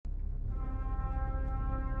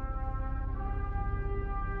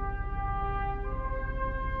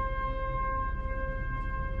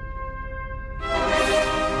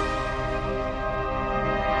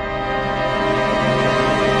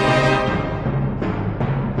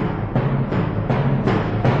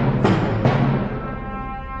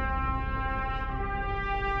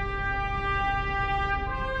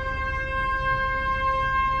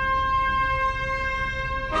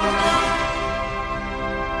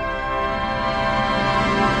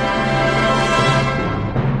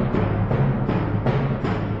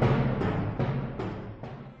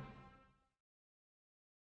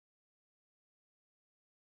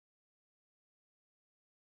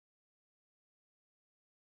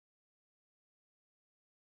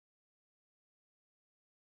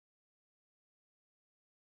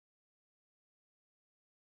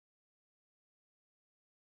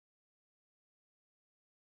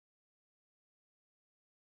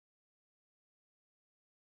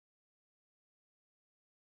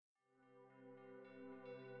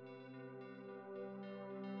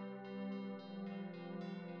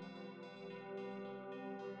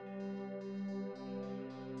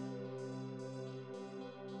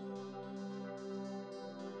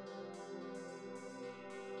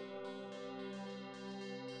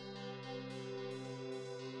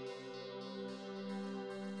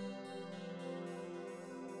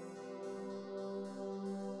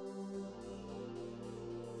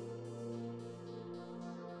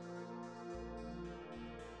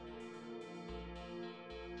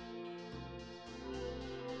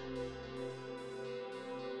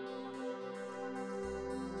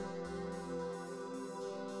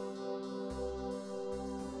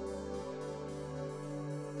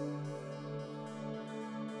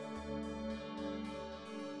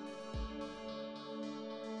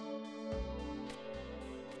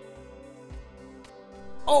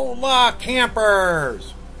Hola,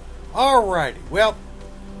 campers! Alrighty, well,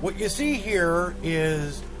 what you see here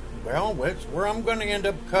is, well, it's where I'm going to end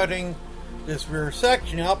up cutting this rear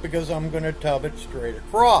section out because I'm going to tub it straight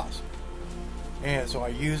across. And so I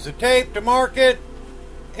use the tape to mark it,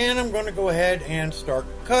 and I'm going to go ahead and start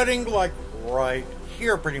cutting like right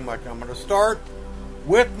here pretty much. I'm going to start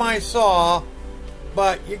with my saw,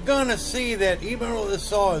 but you're going to see that even though this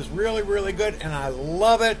saw is really, really good and I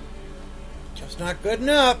love it, just not good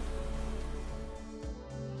enough.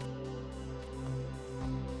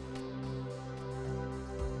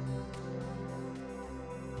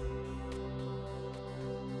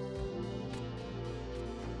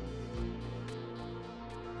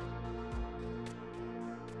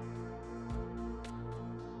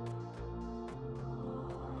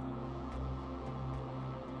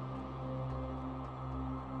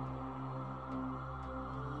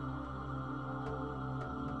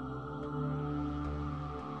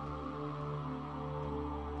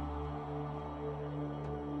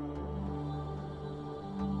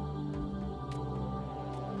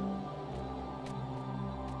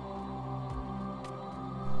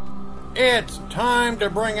 It's time to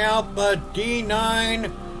bring out the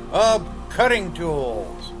D9 of cutting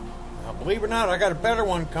tools. Now, believe it or not, I got a better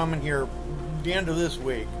one coming here at the end of this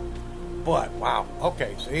week. But, wow,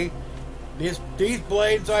 okay, see? These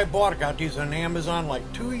blades I bought, I got these on Amazon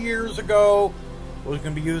like 2 years ago. I was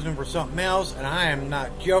going to be using them for something else, and I am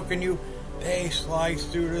not joking you. They slice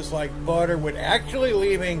through this like butter with actually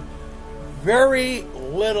leaving very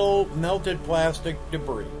little melted plastic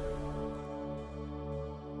debris.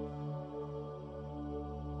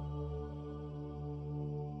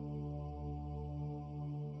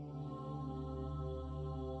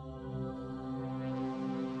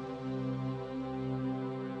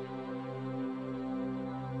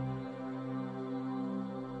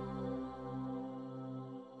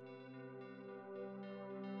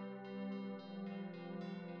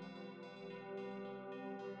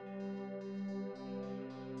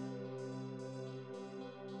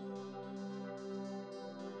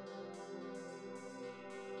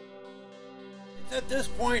 At this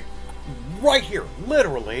point, right here,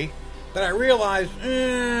 literally, that I realized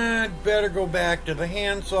I'd better go back to the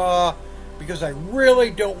handsaw because I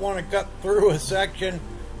really don't want to cut through a section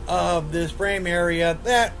of this frame area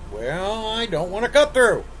that, well, I don't want to cut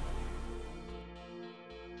through.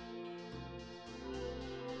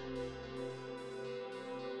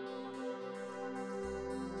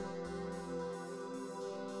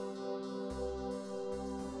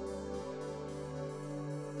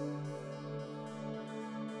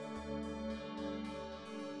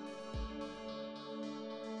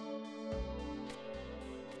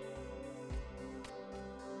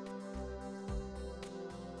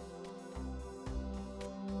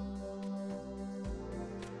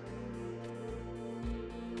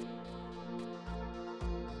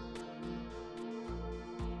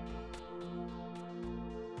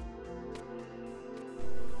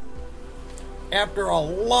 After a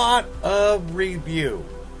lot of review,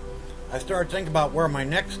 I started thinking about where my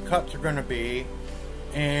next cuts are going to be,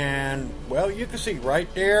 and well, you can see right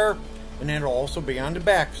there, and then it'll also be on the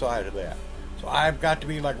back side of that. So I've got to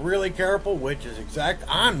be like really careful, which is exact.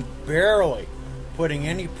 I'm barely putting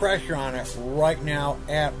any pressure on it right now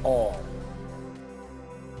at all.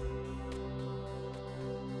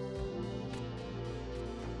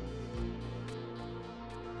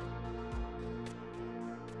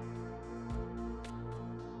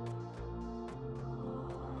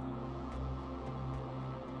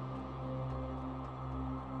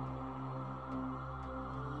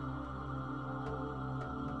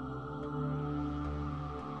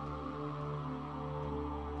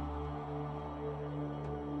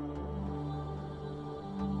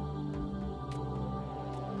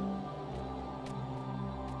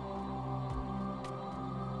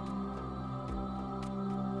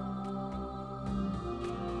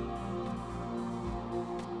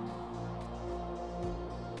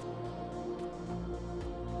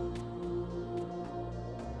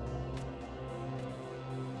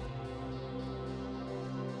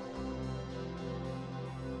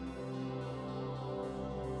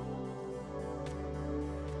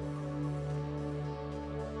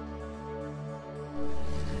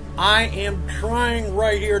 I am trying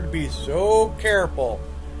right here to be so careful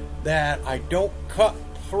that I don't cut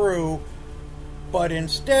through, but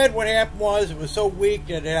instead what happened was it was so weak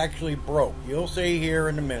that it actually broke. You'll see here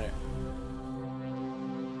in a minute.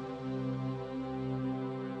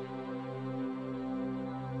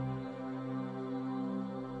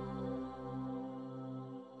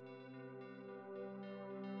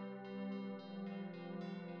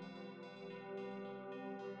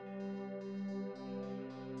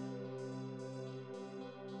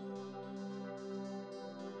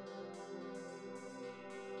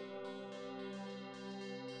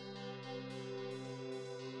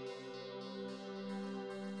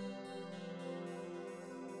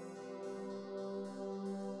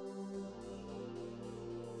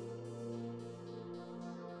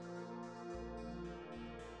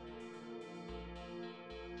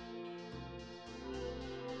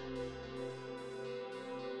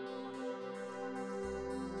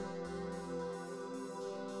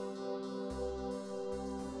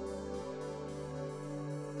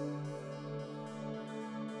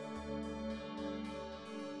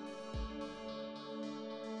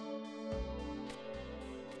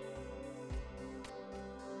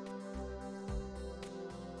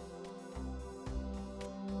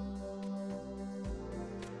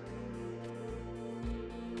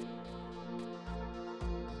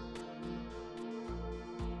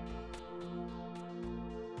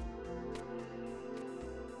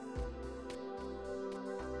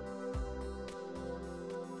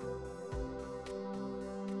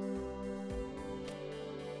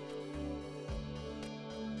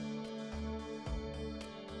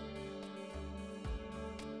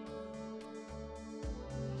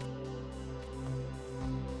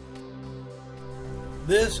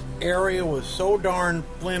 this area was so darn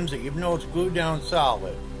flimsy, even though it's glued down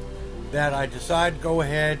solid, that I decided to go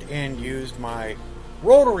ahead and use my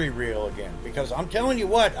rotary reel again. Because I'm telling you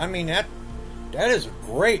what, I mean, that is a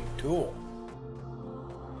great tool.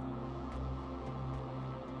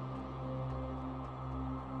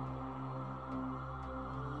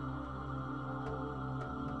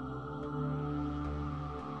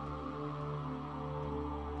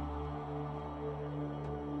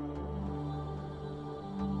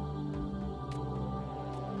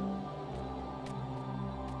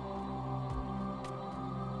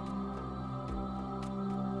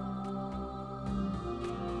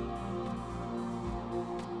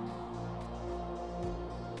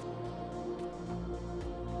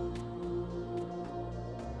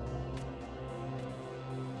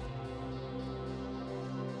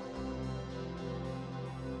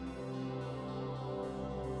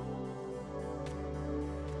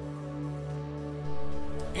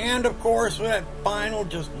 And of course, that final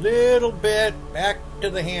just little bit back to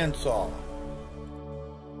the handsaw.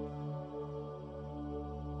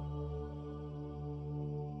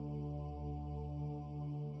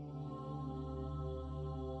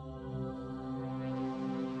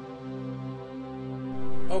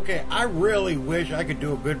 Okay, I really wish I could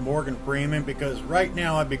do a good Morgan Freeman, because right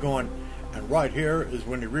now I'd be going, and right here is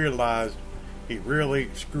when he realized he really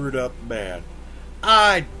screwed up bad.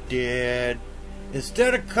 I did.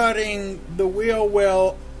 Instead of cutting the wheel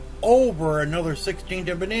well over another 1/16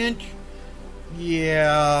 of an inch,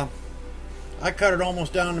 yeah, I cut it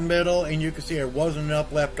almost down the middle, and you can see there wasn't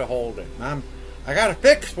enough left to hold it. I got a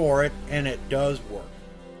fix for it, and it does work.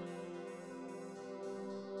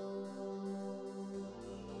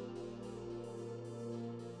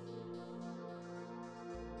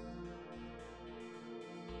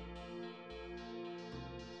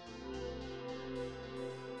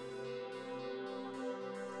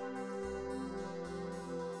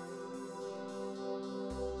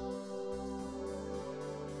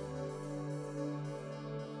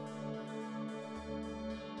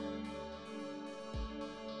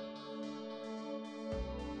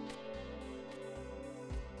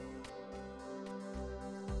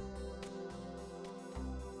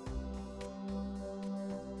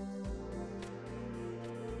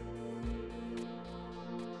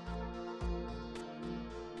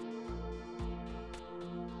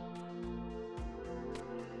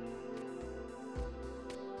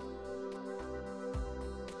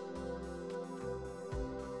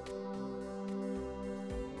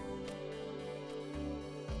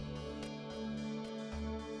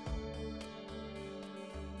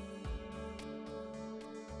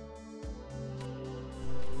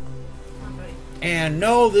 And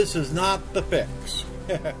no, this is not the fix.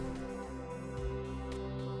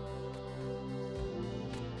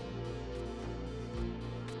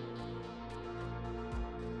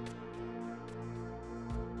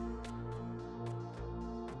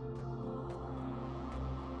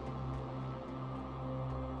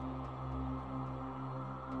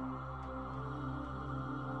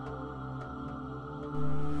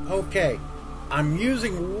 Okay, I'm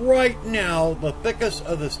using right now the thickest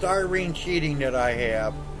of the styrene sheeting that I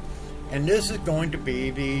have, and this is going to be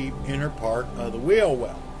the inner part of the wheel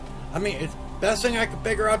well. I mean, it's the best thing I could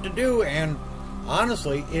figure out to do, and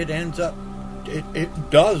honestly, it ends up, it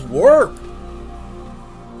does work.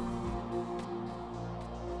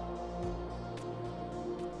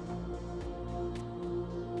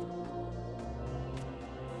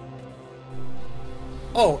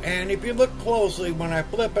 Oh, and if you look closely, when I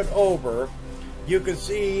flip it over, you can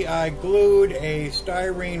see I glued a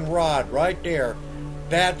styrene rod right there.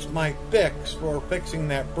 That's my fix for fixing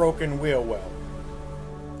that broken wheel well.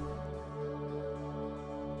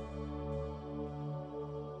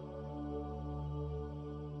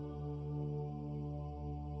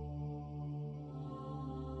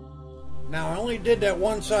 Now, I only did that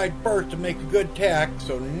one side first to make a good tack,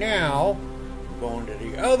 so now I'm going to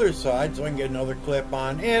the other side so I can get another clip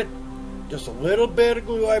on it. Just a little bit of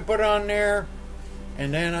glue I put on there,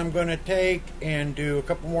 and then I'm going to take and do a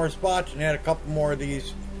couple more spots and add a couple more of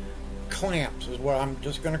these clamps, is what I'm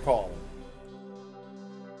just going to call them.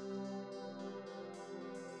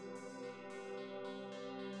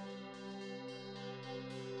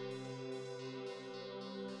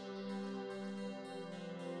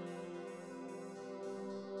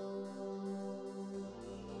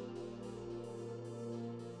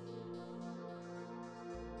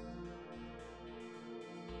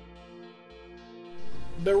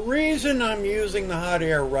 The reason I'm using the hot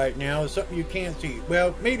air right now is something you can't see.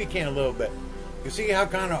 Well, maybe you can a little bit. You see how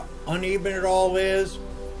kind of uneven it all is?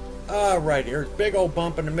 Right here. It's a big old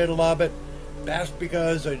bump in the middle of it. that's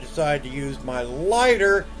because I decided to use my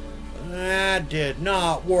lighter. That did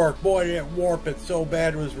not work. Boy, did it warp it so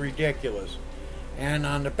bad it was ridiculous. And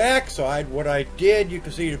on the back side, what I did, you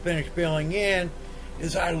can see to finish filling in,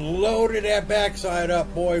 is I loaded that backside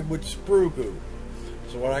up, boy, with sprue goo.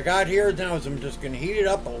 So what I got here now is I'm just going to heat it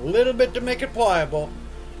up a little bit to make it pliable.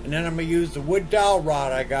 And then I'm going to use the wood dowel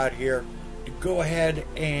rod I got here to go ahead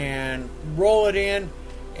and roll it in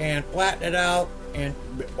and flatten it out. And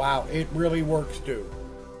wow, it really works too.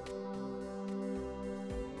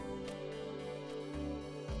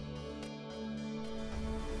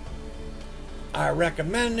 I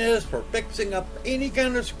recommend this for fixing up any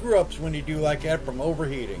kind of screw-ups when you do like that from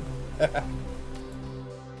overheating.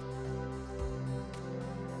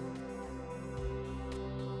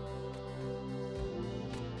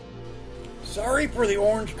 Sorry for the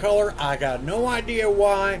orange color. I got no idea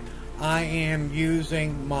why. I am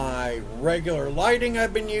using my regular lighting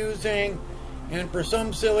I've been using, and for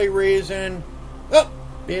some silly reason, oh,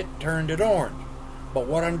 it turned it orange. But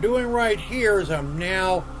what I'm doing right here is I'm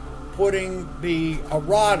now putting a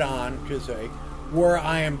rod on, to say, where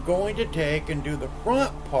I am going to take and do the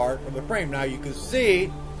front part of the frame. Now you can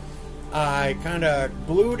see I kind of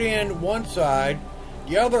glued in one side.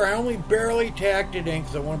 The other I only barely tacked it in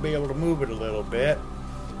because I want to be able to move it a little bit.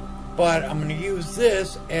 But I'm going to use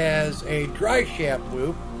this as a dry shaft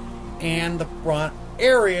loop and the front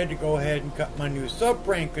area to go ahead and cut my new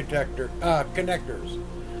subframe connectors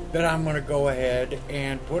that I'm going to go ahead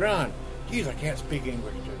and put on. Geez, I can't speak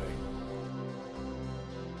English today.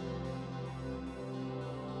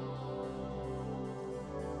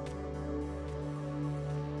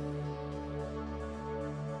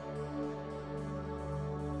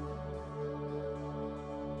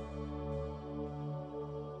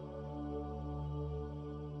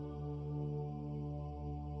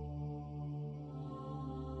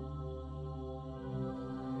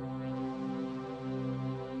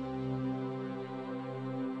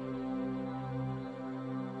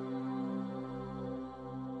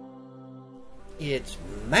 It's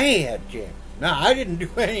magic. Now, I didn't do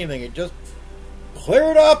anything. It just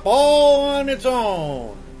cleared up all on its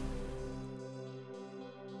own.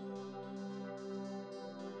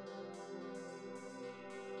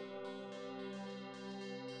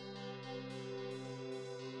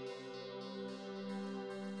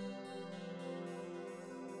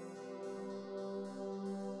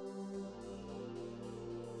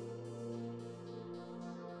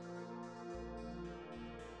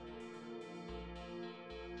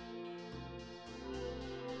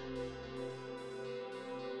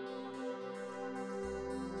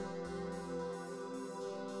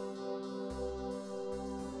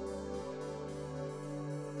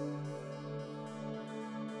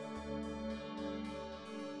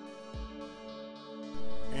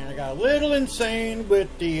 I got a little insane with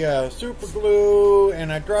the super glue,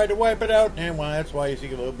 and I tried to wipe it out, and well, that's why you see a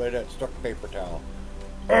little bit of that stuck paper towel.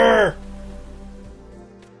 Urgh!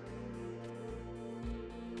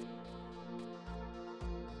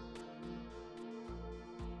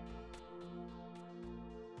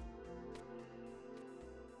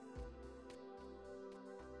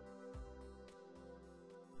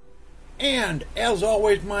 And as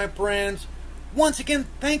always, my friends, once again,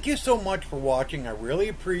 thank you so much for watching. I really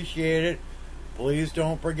appreciate it. Please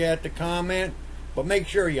don't forget to comment, but make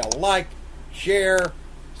sure you like, share,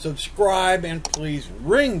 subscribe, and please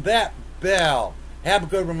ring that bell. Have a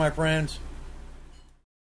good one, my friends.